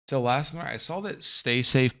So last night I saw that Stay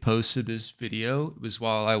Safe posted this video. It was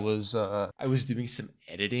while I was doing some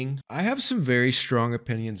editing. I have some very strong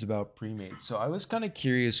opinions about Premades, so I was kind of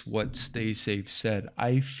curious what Stay Safe said.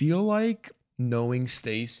 I feel like knowing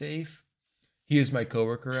Stay Safe, he is my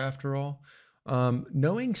coworker after all.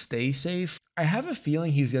 Knowing Stay Safe, I have a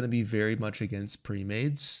feeling he's going to be very much against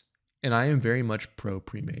Premades, and I am very much pro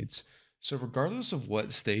Premades. So regardless of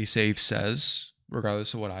what Stay Safe says,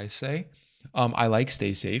 regardless of what I say, I like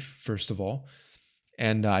Stay Safe, first of all,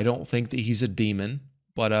 and I don't think that he's a demon,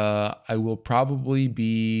 but I will probably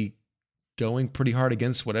be going pretty hard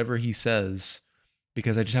against whatever he says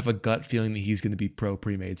because I just have a gut feeling that he's going to be pro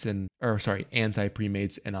Premades anti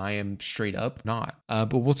Premades, and I am straight up not.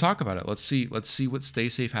 But we'll talk about it. Let's see what Stay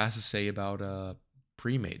Safe has to say about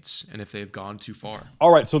Premades and if they've gone too far.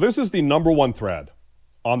 All right, so this is the #1 thread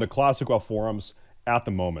on the Classic WoW forums at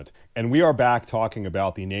the moment. And we are back talking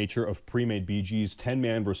about the nature of Premade BGs,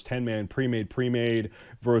 10-man versus 10-man, Premade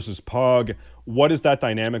versus Pug. What is that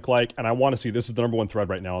dynamic like? And I want to see, this is the #1 thread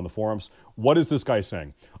right now on the forums. What is this guy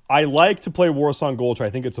saying? I like to play Warsong Gulch.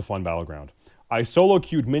 I think it's a fun battleground. I solo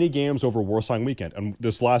queued mini games over Warsong Weekend. And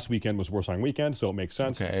this last weekend was Warsong Weekend, so it makes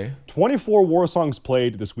sense. Okay. 24 Warsongs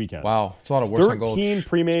played this weekend. Wow, it's a lot of Warsong Gulch. 13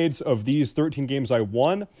 Premades of these 13 games I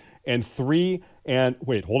won. And 13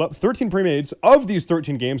 Premades. Of these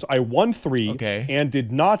 13 games, I won 3 and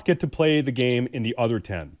did not get to play the game in the other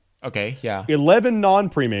 10. Okay, yeah. 11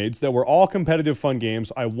 non-Premades that were all competitive fun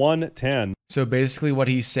games. I won 10. So basically what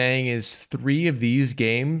he's saying is 3 of these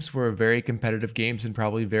games were very competitive games and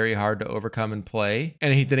probably very hard to overcome and play,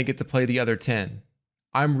 and he didn't get to play the other 10.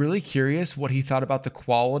 I'm really curious what he thought about the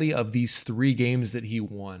quality of these 3 games that he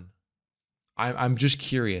won. I'm just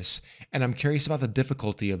curious, and I'm curious about the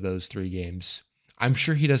difficulty of those 3 games. I'm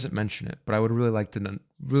sure he doesn't mention it, but I would really like to know.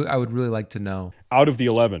 I would really like to know. Out of the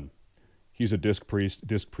 11, he's a disc priest.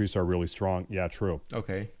 Disc priests are really strong. Yeah, true.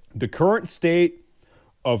 Okay. The current state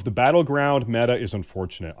of the battleground meta is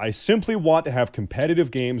unfortunate. I simply want to have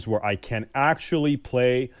competitive games where I can actually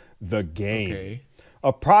play the game. Okay.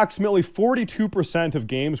 Approximately 42% of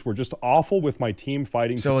games were just awful with my team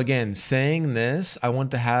fighting. So again, saying this,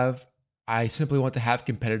 I simply want to have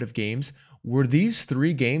competitive games. Were these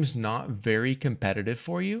 3 games not very competitive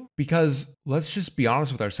for you? Because let's just be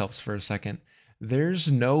honest with ourselves for a second.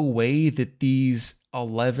 There's no way that these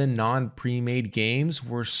 11 non-pre-made games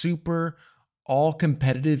were super all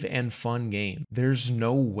competitive and fun game. There's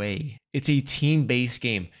no way. It's a team-based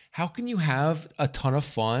game. How can you have a ton of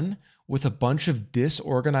fun with a bunch of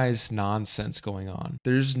disorganized nonsense going on?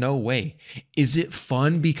 There's no way. Is it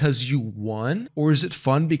fun because you won, or is it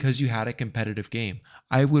fun because you had a competitive game?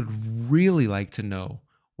 I would really like to know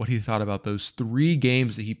what he thought about those 3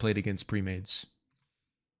 games that he played against Premades.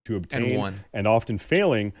 To obtain and often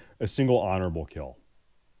failing a single honorable kill.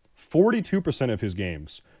 42% of his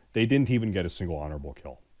games, they didn't even get a single honorable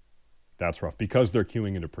kill. That's rough because they're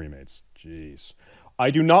queuing into Premades. Jeez. I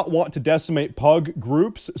do not want to decimate Pug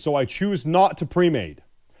groups, so I choose not to Premade.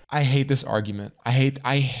 I hate this argument.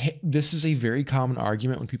 This is a very common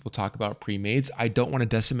argument when people talk about Premades. I don't want to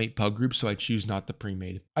decimate Pug groups, so I choose not to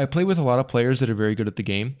Premade. I play with a lot of players that are very good at the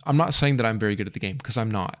game. I'm not saying that I'm very good at the game, because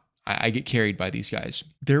I'm not. I get carried by these guys.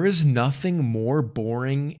 There is nothing more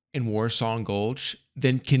boring in Warsong Gulch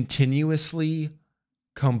than continuously,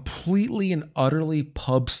 completely and utterly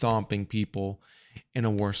pub stomping people in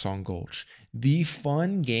a Warsong Gulch. The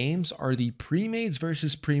fun games are the Premades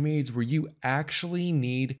versus Premades where you actually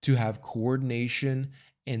need to have coordination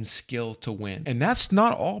and skill to win. And that's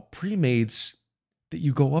not all Premades that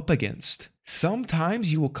you go up against.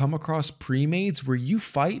 Sometimes you will come across Premades where you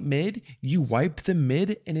fight mid, you wipe the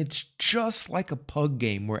mid, and it's just like a Pug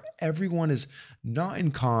game where everyone is not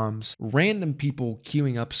in comms, random people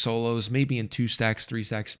queuing up solos, maybe in 2 stacks, 3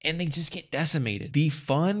 stacks, and they just get decimated. The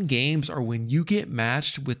fun games are when you get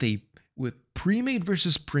matched with Premade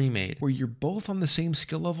versus Premade, where you're both on the same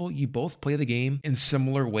skill level, you both play the game in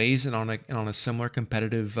similar ways and on a similar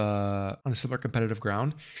competitive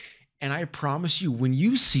ground. And I promise you, when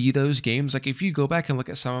you see those games, like if you go back and look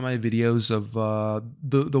at some of my videos of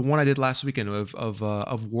the one I did last weekend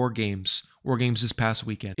of War Games this past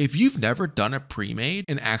weekend, if you've never done a Premade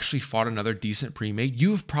and actually fought another decent Premade,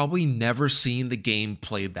 you've probably never seen the game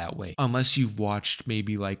played that way, unless you've watched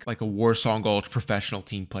maybe like a Warsong Gulch professional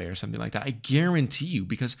team play or something like that. I guarantee you,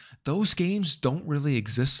 because those games don't really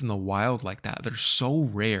exist in the wild like that. They're so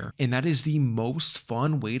rare, and that is the most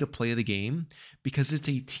fun way to play the game, because it's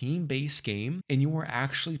a team-based game and you are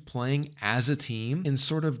actually playing as a team in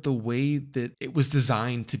sort of the way that it was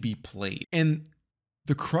designed to be played. And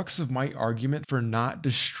the crux of my argument for not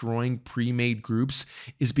destroying Premade groups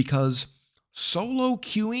is because Solo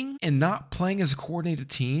queuing and not playing as a coordinated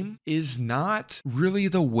team is not really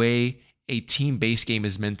the way a team-based game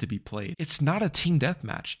is meant to be played. It's not a team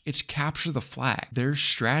deathmatch. It's capture the flag. There's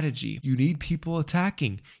strategy. You need people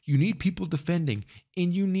attacking. You need people defending.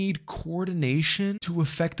 And you need coordination to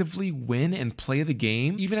effectively win and play the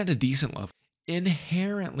game, even at a decent level.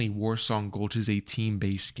 Inherently, Warsong Gulch is a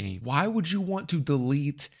team-based game. Why would you want to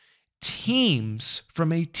delete teams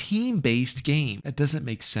from a team-based game? That doesn't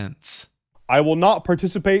make sense. I will not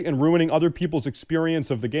participate in ruining other people's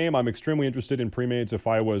experience of the game. I'm extremely interested in Premades if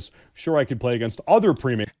I was sure I could play against other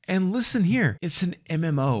Premades. And listen here, it's an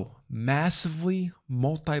MMO, massively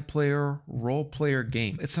multiplayer role player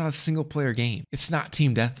game. It's not a single player game. It's not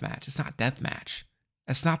team deathmatch. It's not deathmatch.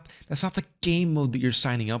 That's not the game mode that you're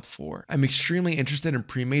signing up for. I'm extremely interested in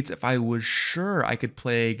Premades if I was sure I could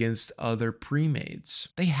play against other Premades.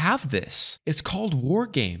 They have this. It's called War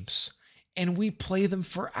Games. And we play them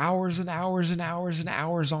for hours and hours and hours and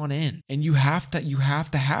hours on end. And you have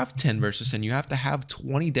to have 10 versus 10. You have to have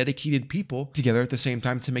 20 dedicated people together at the same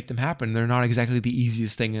time to make them happen. They're not exactly the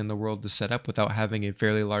easiest thing in the world to set up without having a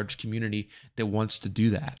fairly large community that wants to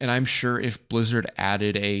do that. And I'm sure if Blizzard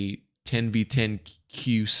added a 10v10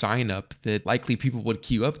 queue sign up that likely people would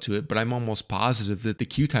queue up to it, but I'm almost positive that the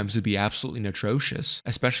queue times would be absolutely atrocious,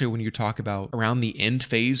 especially when you talk about around the end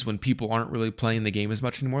phase when people aren't really playing the game as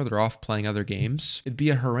much anymore. They're off playing other games. It'd be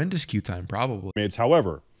a horrendous queue time probably.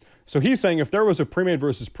 However, so he's saying if there was a Premade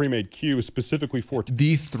versus Premade queue specifically for...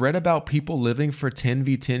 The thread about people living for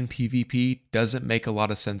 10v10 PvP doesn't make a lot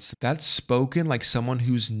of sense. That's spoken like someone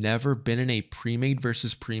who's never been in a Premade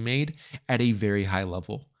versus Premade at a very high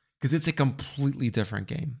level. Because it's a completely different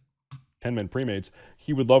game. 10-man Premades,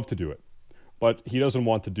 he would love to do it. But he doesn't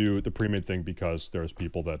want to do the Premade thing because there's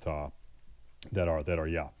people that are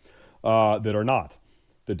not,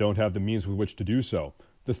 that don't have the means with which to do so.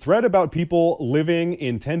 The thread about people living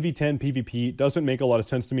in 10v10 PvP doesn't make a lot of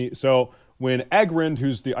sense to me. So when Egrind,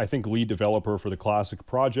 who's the, I think, lead developer for the Classic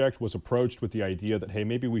project, was approached with the idea that, hey,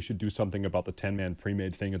 maybe we should do something about the 10-man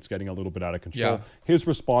Premade thing, it's getting a little bit out of control. Yeah. His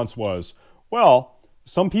response was, well,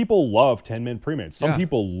 some people love 10-man Premades. Some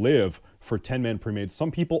people live for 10-man Premades. Some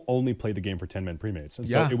people only play the game for 10-man Premades. And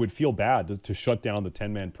so it would feel bad to shut down the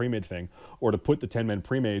 10-man Premade thing or to put the 10-man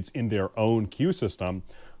Premades in their own queue system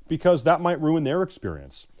because that might ruin their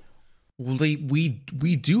experience. Well, we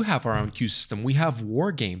do have our own queue system. We have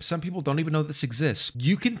War Games. Some people don't even know this exists.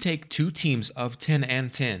 You can take two teams of 10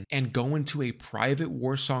 and 10 and go into a private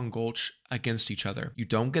Warsong Gulch against each other. You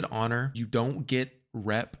don't get honor. You don't get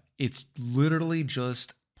rep. It's literally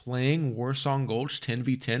just playing Warsong Gulch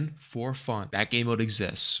 10v10 for fun. That game mode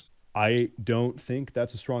exists. I don't think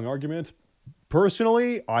that's a strong argument.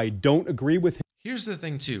 Personally, I don't agree with him. Here's the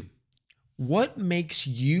thing too. What makes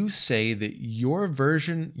you say that your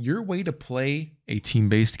version, your way to play a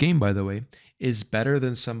team-based game, by the way, is better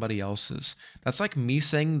than somebody else's? That's like me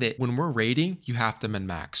saying that when we're raiding, you have to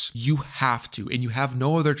min-max. You have to, and you have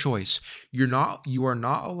no other choice. You are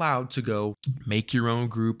not allowed to go make your own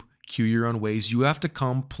group, queue your own ways. You have to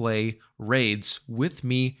come play raids with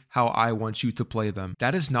me how I want you to play them.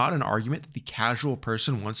 That is not an argument that the casual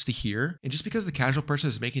person wants to hear. And just because the casual person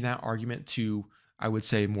is making that argument to, I would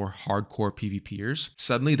say, more hardcore PvPers,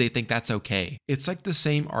 suddenly they think that's okay. It's like the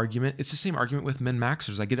same argument. It's the same argument with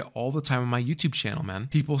min-maxers. I get it all the time on my YouTube channel, man.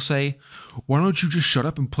 People say, why don't you just shut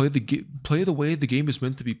up and play the way the game is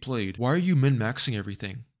meant to be played? Why are you min-maxing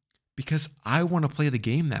everything? Because I want to play the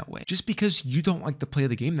game that way. Just because you don't like to play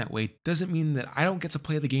the game that way doesn't mean that I don't get to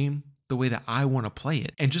play the game the way that I want to play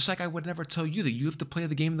it. And just like I would never tell you that you have to play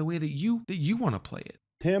the game the way that you want to play it.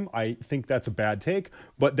 Him, I think that's a bad take,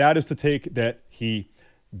 but that is the take that he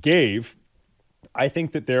gave. I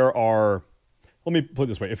think that there are, let me put it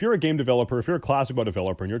this way. If you're a game developer, if you're a Classic WoW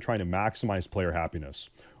developer and you're trying to maximize player happiness,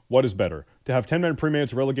 what is better? To have 10-man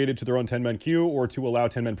Premades relegated to their own 10-man queue or to allow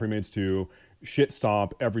 10-man Premades to shit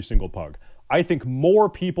stomp every single pug? I think more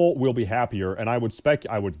people will be happier, and I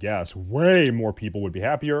would guess way more people would be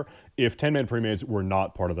happier if 10-man Premades were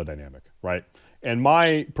not part of the dynamic, right? And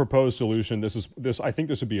my proposed solution, I think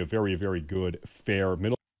this would be a very, very good, fair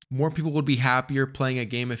middle. More people would be happier playing a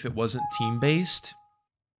game if it wasn't team-based.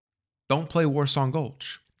 Don't play Warsong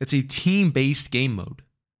Gulch. It's a team-based game mode.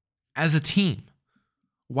 As a team.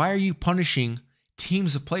 Why are you punishing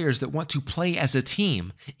teams of players that want to play as a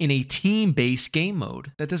team in a team-based game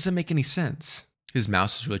mode? That doesn't make any sense. His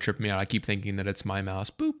mouse is really tripping me out. I keep thinking that it's my mouse.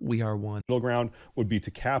 Boop, we are one. Middle ground would be to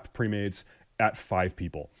cap Premades at 5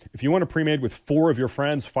 people. If you want to Premade with 4 of your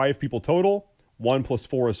friends, 5 people total, 1 +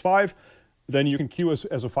 4 is 5, then you can queue as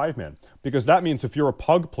a 5-man. Because that means if you're a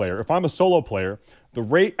pug player, if I'm a solo player, The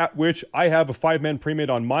rate at which I have a 5-man premade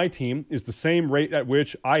on my team is the same rate at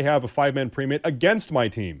which I have a 5-man premade against my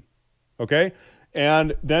team. Okay?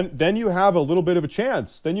 And then you have a little bit of a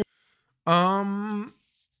chance. Then you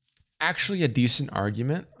actually a decent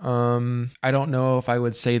argument. I don't know if I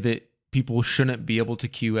would say that people shouldn't be able to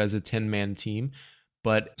queue as a 10-man team,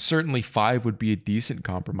 but certainly 5 would be a decent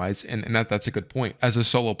compromise, and that's a good point. As a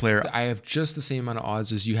solo player, I have just the same amount of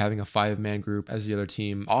odds as you having a 5-man group as the other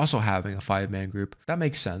team also having a 5-man group. That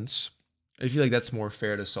makes sense. I feel like that's more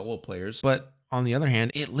fair to solo players. But on the other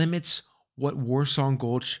hand, it limits what Warsong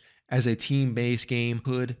Gulch as a team-based game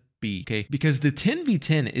could be, okay? Because the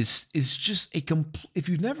 10v10 is just if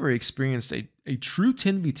you've never experienced a true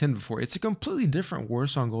 10v10 before, it's a completely different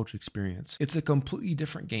Warsong Gulch experience. It's a completely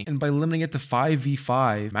different game. And by limiting it to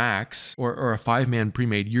 5v5 max or a 5-man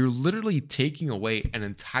premade, you're literally taking away an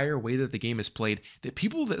entire way that the game is played that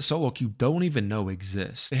people that solo queue don't even know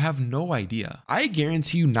exists. They have no idea. I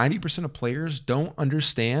guarantee you 90% of players don't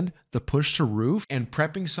understand the push to roof and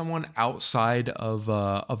prepping someone outside of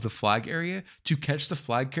the flag area to catch the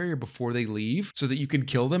flag carrier before they leave so that you can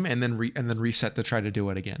kill them and then reset to try to do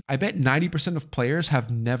it again. I bet 90% of players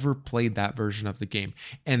have never played that version of the game,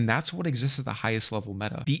 and that's what exists at the highest level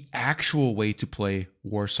meta. The actual way to play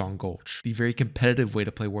Warsong Gulch, the very competitive way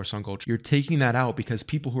to play Warsong Gulch, you're taking that out because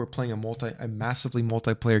people who are playing a massively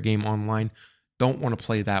multiplayer game online don't want to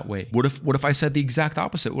play that way. What if I said the exact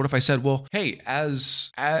opposite? What if I said, well, hey, as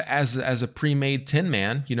a pre-made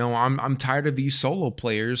 10-man, you know, I'm tired of these solo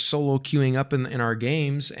players solo queuing up in our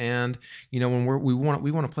games, and you know, when we want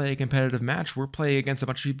to play a competitive match, we're playing against a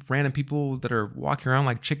bunch of random people that are walking around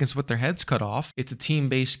like chickens with their heads cut off. It's a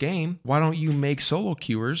team-based game. Why don't you make solo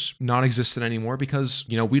queuers non-existent anymore? Because,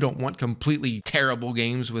 you know, we don't want completely terrible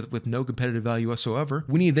games with no competitive value whatsoever.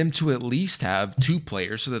 We need them to at least have 2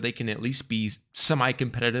 players so that they can at least be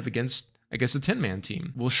semi-competitive against a 10-man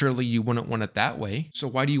team. Well, surely you wouldn't want it that way. So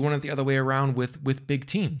why do you want it the other way around with big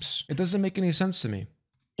teams? It doesn't make any sense to me.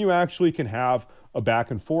 You actually can have a back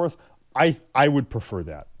and forth. I would prefer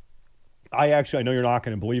that. I know you're not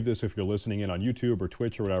going to believe this if you're listening in on YouTube or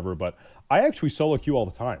Twitch or whatever, but I actually solo queue all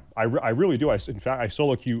the time. I really do. In fact, I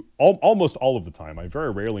solo queue almost all of the time. I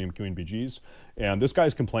very rarely am queuing BGs. And this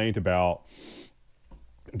guy's complaint about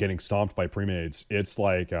getting stomped by premades, it's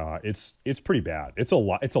like it's pretty bad. It's a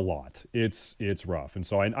lot. It's rough. And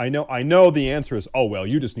so I know the answer is, oh well,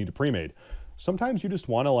 you just need a premade. Sometimes you just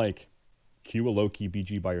want to like queue a low-key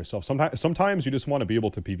BG by yourself. Sometimes you just want to be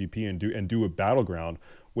able to PvP and do a battleground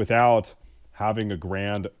without having a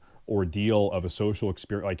grand ordeal of a social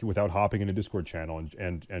experience, like without hopping in a Discord channel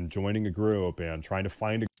and joining a group and trying to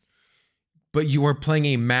find a. But you are playing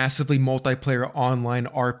a massively multiplayer online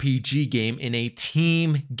RPG game in a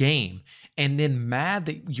team game, and then mad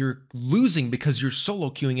that you're losing because you're solo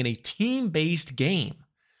queuing in a team-based game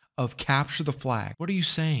of capture the flag. What are you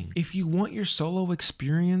saying? If you want your solo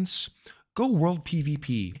experience, go world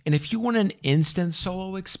PvP. And if you want an instant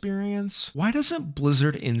solo experience, why doesn't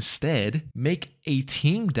Blizzard instead make a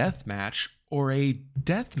team deathmatch or a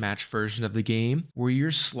deathmatch version of the game where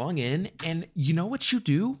you're slung in and you know what you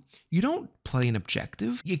do? You don't play an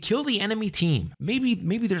objective. You kill the enemy team. Maybe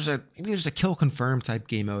there's a kill confirm type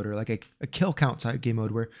game mode, or like a kill count type game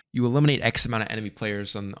mode where you eliminate X amount of enemy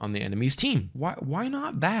players on the enemy's team. Why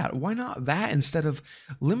not that? Why not that instead of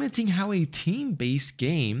limiting how a team-based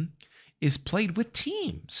game is played with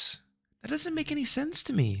teams? That doesn't make any sense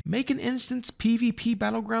to me. Make an instance PvP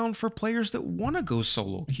battleground for players that want to go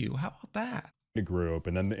solo queue. How about that? A group,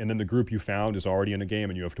 and then the group you found is already in a game,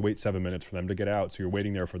 and you have to wait 7 minutes for them to get out. So you're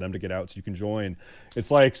waiting there for them to get out so you can join. It's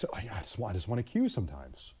like, so, I just want to queue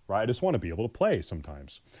sometimes, right? I just want to be able to play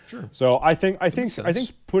sometimes. Sure. So I think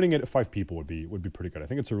putting it at 5 people would be pretty good. I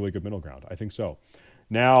think it's a really good middle ground. I think so.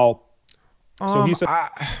 Now, so he said,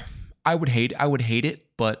 I would hate it,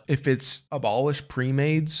 but if it's abolish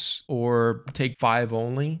premades or take 5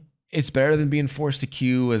 only, it's better than being forced to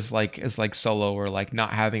queue as like solo, or like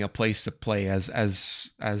not having a place to play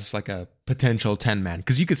as like a potential 10-man,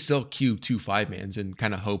 because you could still queue 2 5-mans and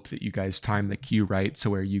kind of hope that you guys time the queue right, so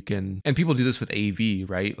where you can, and people do this with AV,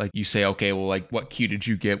 right? Like you say, okay, well, like what queue did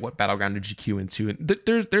you get? What battleground did you queue into? And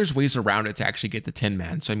there's ways around it to actually get the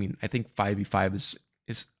 10-man. So I mean, I think 5v5 is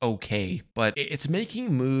okay, but it's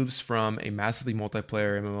making moves from a massively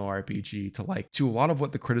multiplayer MMORPG to a lot of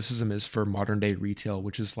what the criticism is for modern day retail,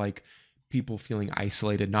 which is like people feeling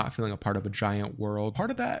isolated, not feeling a part of a giant world.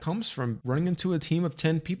 Part of that comes from running into a team of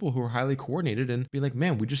 10 people who are highly coordinated and be like,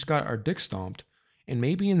 man, we just got our dick stomped. And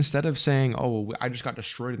maybe instead of saying, oh, I just got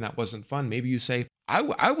destroyed and that wasn't fun, maybe you say, I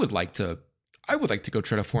would like to go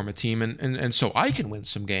try to form a team and so I can win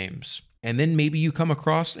some games. And then maybe you come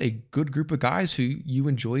across a good group of guys who you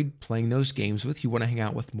enjoyed playing those games with, you want to hang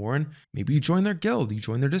out with more, and maybe you join their guild, you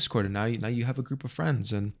join their Discord, and now you have a group of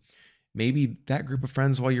friends. And maybe that group of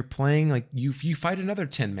friends, while you're playing, like you fight another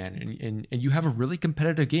 10 man and you have a really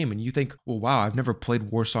competitive game, and you think, well, wow, I've never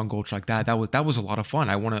played Warsong Gulch like that. That was a lot of fun.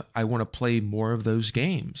 I want to play more of those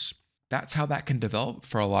games. That's how that can develop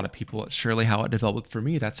for a lot of people. It's surely how it developed for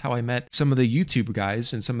me. That's how I met some of the YouTube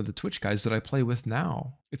guys and some of the Twitch guys that I play with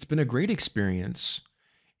now. It's been a great experience.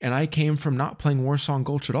 And I came from not playing Warsong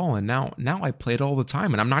Gulch at all. And now I play it all the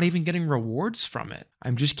time, and I'm not even getting rewards from it.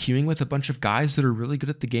 I'm just queuing with a bunch of guys that are really good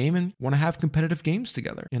at the game and want to have competitive games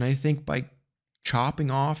together. And I think by chopping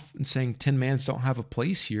off and saying 10 mans don't have a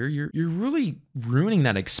place here, you're really ruining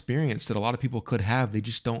that experience that a lot of people could have. They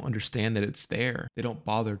just don't understand that it's there. They don't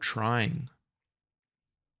bother trying.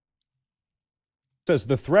 Says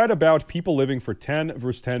the thread about people living for 10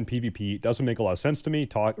 versus 10 PvP doesn't make a lot of sense to me,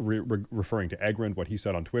 referring to Egrind, what he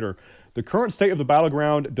said on Twitter. The current state of the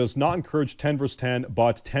battleground does not encourage 10 versus 10,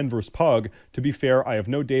 but 10 versus pug. To be fair, I have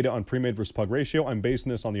no data on premade versus pug ratio. I'm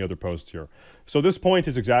basing this on the other posts here. So this point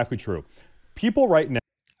is exactly true. People right now...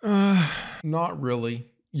 Not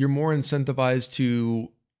really. You're more incentivized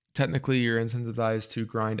to... Technically, you're incentivized to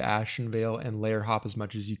grind Ashen Veil and layer hop as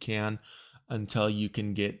much as you can until you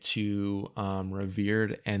can get to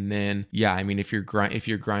revered. And then, yeah, I mean, if you're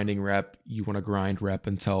grinding rep, you want to grind rep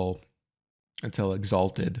until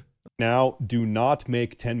exalted. Now, do not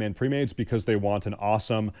make 10-man premades because they want an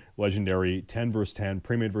awesome, legendary 10 versus 10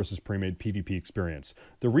 premade versus premade PvP experience.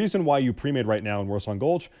 The reason why you premade right now in Warsong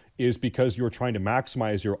Gulch is because you're trying to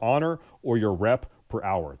maximize your honor or your rep per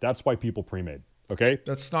hour. That's why people premade. Okay?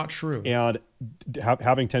 That's not true. And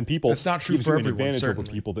having 10 people that's not true gives for you an everyone, advantage certainly.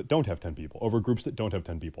 over people that don't have 10 people, over groups that don't have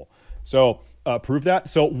 10 people. So prove that.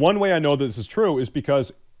 So one way I know this is true is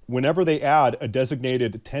because whenever they add a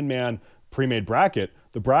designated 10-man premade bracket,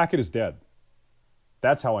 the bracket is dead.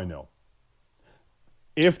 That's how I know.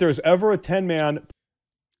 If there's ever a 10-man...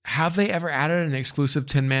 Have they ever added an exclusive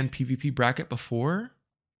 10-man PvP bracket before?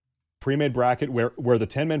 Premade bracket where the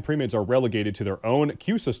 10-man premades are relegated to their own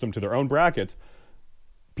queue system, to their own bracket,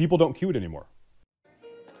 people don't queue it anymore.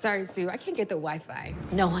 Sorry, Sue, I can't get the Wi-Fi.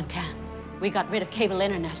 No one can. We got rid of cable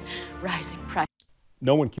internet. Rising price.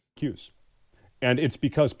 No one queues. And it's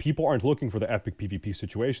because people aren't looking for the epic PvP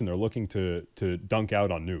situation. They're looking to dunk out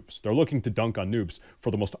on noobs. They're looking to dunk on noobs for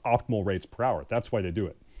the most optimal rates per hour. That's why they do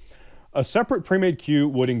it. A separate premade queue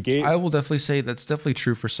would engage... I will definitely say that's definitely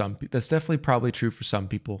true for some. That's definitely probably true for some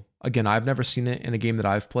people. Again, I've never seen it in a game that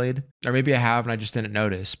I've played. Or maybe I have and I just didn't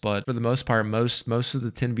notice. But for the most part, most of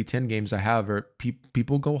the 10v10 games I have are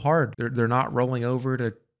people go hard. They're not rolling over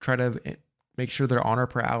to try to make sure their honor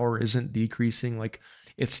per hour isn't decreasing. Like,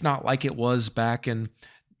 it's not like it was back in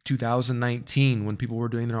 2019 when people were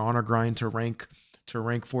doing their honor grind to rank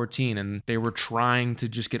 14 and they were trying to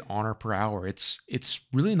just get honor per hour. It's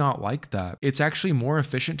really not like that. It's actually more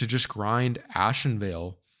efficient to just grind Ashen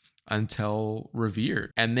Veil until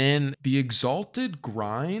revered. And then the exalted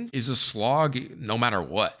grind is a slog no matter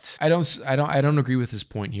what. I don't agree with his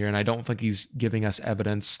point here, and I don't think he's giving us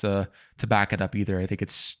evidence to back it up either. I think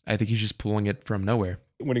he's just pulling it from nowhere.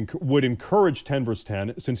 Would encourage 10 versus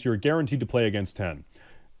 10 since you're guaranteed to play against 10.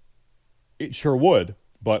 It sure would,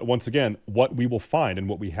 but once again, what we will find and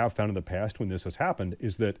what we have found in the past when this has happened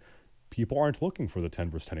is that people aren't looking for the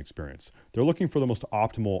 10 versus 10 experience. They're looking for the most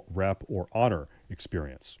optimal rep or honor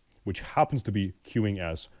experience, which happens to be queuing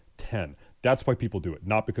as 10. That's why people do it,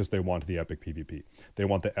 not because they want the epic PvP. They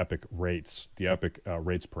want the epic rates, the epic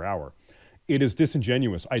rates per hour. It is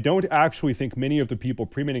disingenuous. I don't actually think many of the people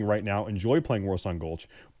pre-mining right now enjoy playing Warsong Gulch,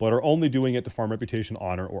 but are only doing it to farm reputation,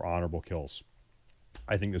 honor, or honorable kills.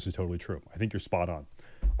 I think this is totally true. I think you're spot on.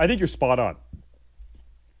 I think you're spot on.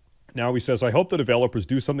 Now he says, I hope the developers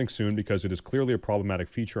do something soon because it is clearly a problematic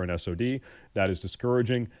feature in SOD that is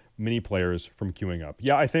discouraging many players from queuing up.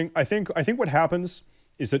 Yeah, I think what happens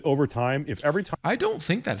is that over time, if every time... I don't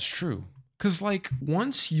think that's true. Because like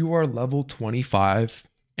once you are level 25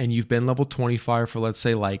 and you've been level 25 for let's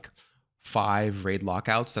say like 5 raid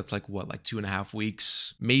lockouts, that's like what, like 2.5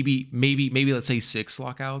 weeks, maybe let's say 6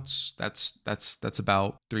 lockouts. That's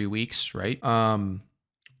about 3 weeks, right?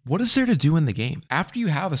 What is there to do in the game after you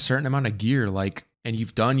have a certain amount of gear, like, and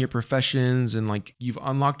you've done your professions and like you've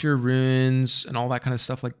unlocked your runes and all that kind of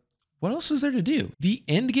stuff? Like, what else is there to do? The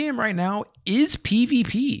end game right now is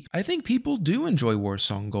PvP. I think people do enjoy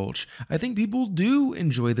Warsong Gulch. I think people do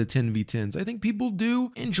enjoy the 10v10s. I think people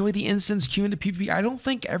do enjoy the instance queue into PvP. I don't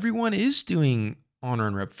think everyone is doing honor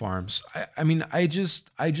and rep farms. I mean, I just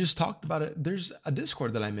talked about it. There's a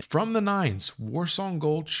Discord that I'm in from the 9s, Warsong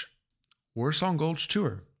Gulch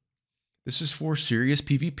tour. This is for serious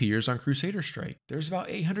PvPers on Crusader Strike. There's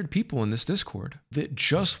about 800 people in this Discord that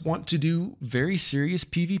just want to do very serious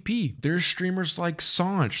PvP. There's streamers like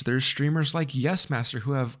Sanj, there's streamers like YesMaster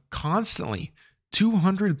who have constantly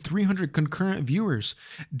 200, 300 concurrent viewers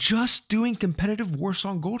just doing competitive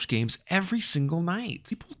Warsong Gulch games every single night.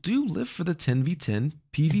 People do live for the 10v10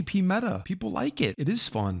 PvP meta. People like it. It is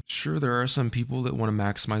fun. Sure, there are some people that want to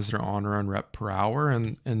maximize their honor on rep per hour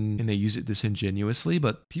and they use it disingenuously,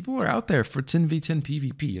 but people are out there for 10v10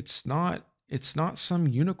 PvP. It's not some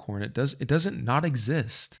unicorn. It doesn't not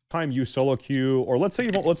exist. Time you solo queue, or let's say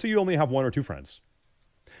you only have 1 or 2 friends.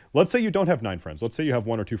 Let's say you don't have 9 friends. Let's say you have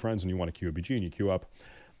 1 or 2 friends and you want to queue a BG and you queue up.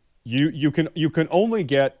 You can only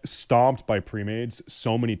get stomped by premades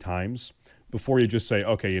so many times before you just say,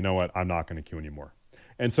 okay, you know what, I'm not going to queue anymore.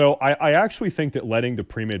 And so I actually think that letting the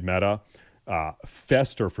premade meta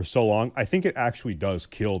fester for so long, I think it actually does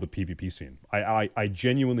kill the PvP scene. I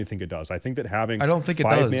genuinely think it does. I think that having I don't think it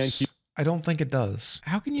 5-man does. I don't think it does.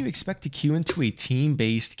 How can you expect to queue into a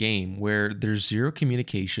team-based game where there's zero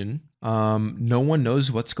communication, no one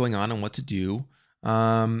knows what's going on and what to do,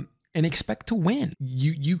 and expect to win?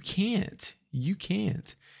 You can't. You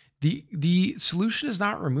can't. The solution is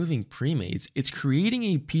not removing premades. It's creating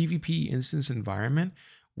a PvP instance environment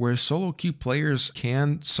where solo queue players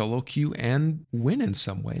can solo queue and win in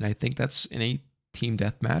some way. And I think that's in a team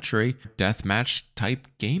deathmatch or a deathmatch type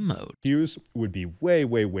game mode. Queues would be way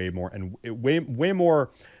more, and way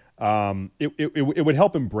more. It would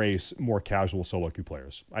help embrace more casual solo queue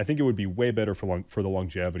players. I think it would be way better for the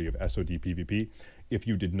longevity of SOD PvP if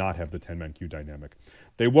you did not have the 10-man queue dynamic.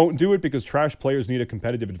 They won't do it because trash players need a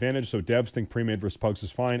competitive advantage, so devs think premade versus pugs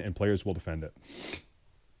is fine, and players will defend it.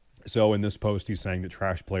 So in this post, he's saying that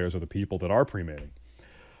trash players are the people that are premading.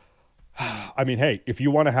 I mean, hey, if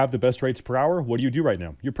you want to have the best rates per hour, what do you do right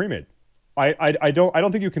now? You're premade. I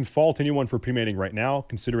don't think you can fault anyone for premading right now,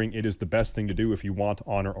 considering it is the best thing to do if you want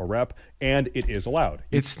honor or rep, and it is allowed.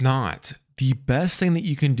 It's not the best thing that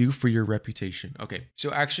you can do for your reputation. Okay,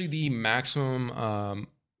 so actually the maximum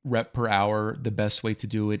rep per hour, the best way to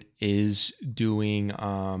do it is doing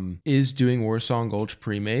Warsong Gulch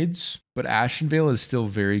premades, but Ashenvale is still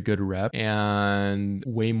very good rep and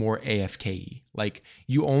way more AFK. Like,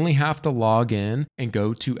 you only have to log in and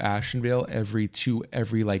go to Ashenvale every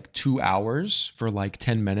 2 hours for like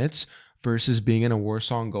 10 minutes versus being in a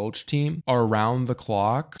Warsong Gulch team around the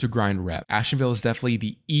clock to grind rep. Ashenvale is definitely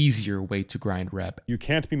the easier way to grind rep. You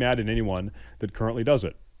can't be mad at anyone that currently does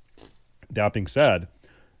it. That being said,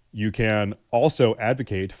 you can also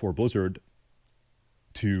advocate for Blizzard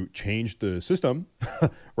to change the system,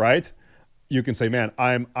 right? You can say, man,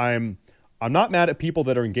 I'm not mad at people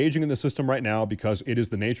that are engaging in the system right now because it is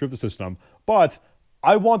the nature of the system, but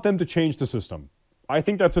I want them to change the system. I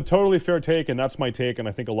think that's a totally fair take, and that's my take, and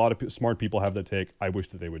I think a lot of smart people have that take. I wish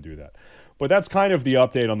that they would do that. But that's kind of the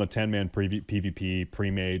update on the 10-man PvP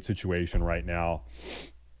pre-made situation right now.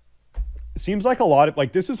 It seems like a lot of,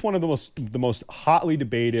 like, this is one of the most hotly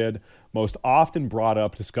debated, most often brought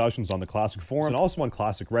up discussions on the Classic forum and also on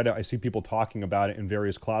Classic Reddit. I see people talking about it in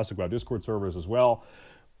various Classic WoW Discord servers as well.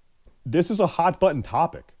 This is a hot button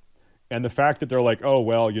topic. And the fact that they're like, oh,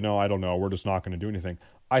 well, you know, I don't know, we're just not going to do anything.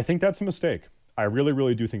 I think that's a mistake. I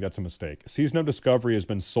really do think that's a mistake. Season of Discovery has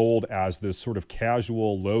been sold as this sort of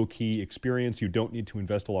casual, low-key experience. You don't need to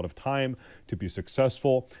invest a lot of time to be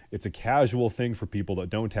successful. It's a casual thing for people that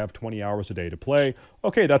don't have 20 hours a day to play.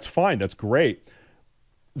 Okay, that's fine. That's great.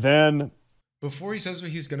 Then, before he says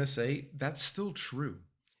what he's going to say, that's still true.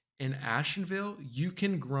 In Ashenvale, you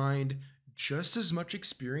can grind just as much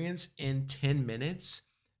experience in 10 minutes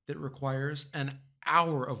that requires an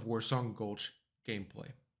hour of Warsong Gulch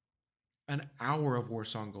gameplay. An hour of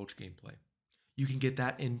Warsong Gulch gameplay. You can get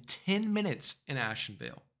that in 10 minutes in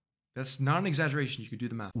Ashenvale. That's not an exaggeration. You can do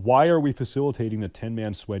the math. Why are we facilitating the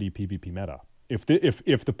 10-man sweaty PvP meta? If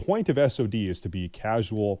the point of SOD is to be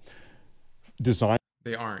casual design,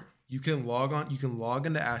 they aren't. You can log on. You can log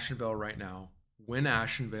into Ashenvale right now, win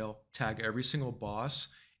Ashenvale, tag every single boss,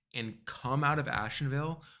 and come out of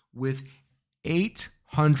Ashenvale with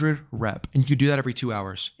 800 rep. And you can do that every 2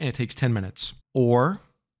 hours, and it takes 10 minutes. Or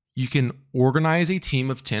you can organize a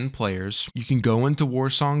team of 10 players. You can go into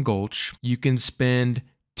Warsong Gulch. You can spend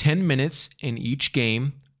 10 minutes in each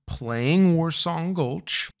game playing Warsong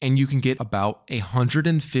Gulch, and you can get about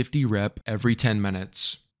 150 rep every 10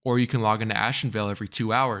 minutes. Or you can log into Ashenvale every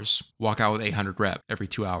 2 hours, walk out with 800 rep every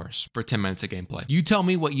 2 hours for 10 minutes of gameplay. You tell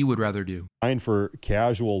me what you would rather do. For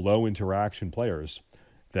casual, low interaction players,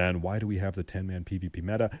 then why do we have the 10-man PvP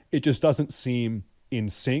meta? It just doesn't seem in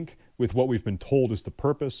sync with what we've been told is the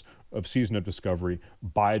purpose of Season of Discovery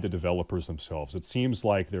by the developers themselves. It seems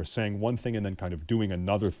like they're saying one thing and then kind of doing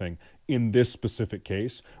another thing in this specific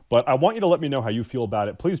case. But I want you to let me know how you feel about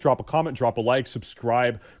it. Please drop a comment, drop a like,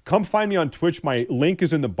 subscribe. Come find me on Twitch. My link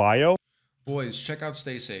is in the bio. Boys, check out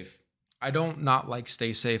Stay Safe. I don't not like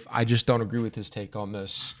Stay Safe. I just don't agree with his take on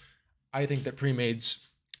this. I think that Premades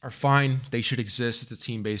are fine. They should exist. It's a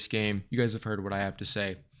team-based game. You guys have heard what I have to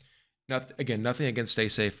say. Again, nothing against Stay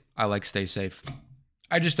Safe. I like Stay Safe.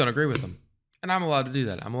 I just don't agree with them. And I'm allowed to do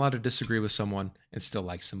that. I'm allowed to disagree with someone and still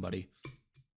like somebody.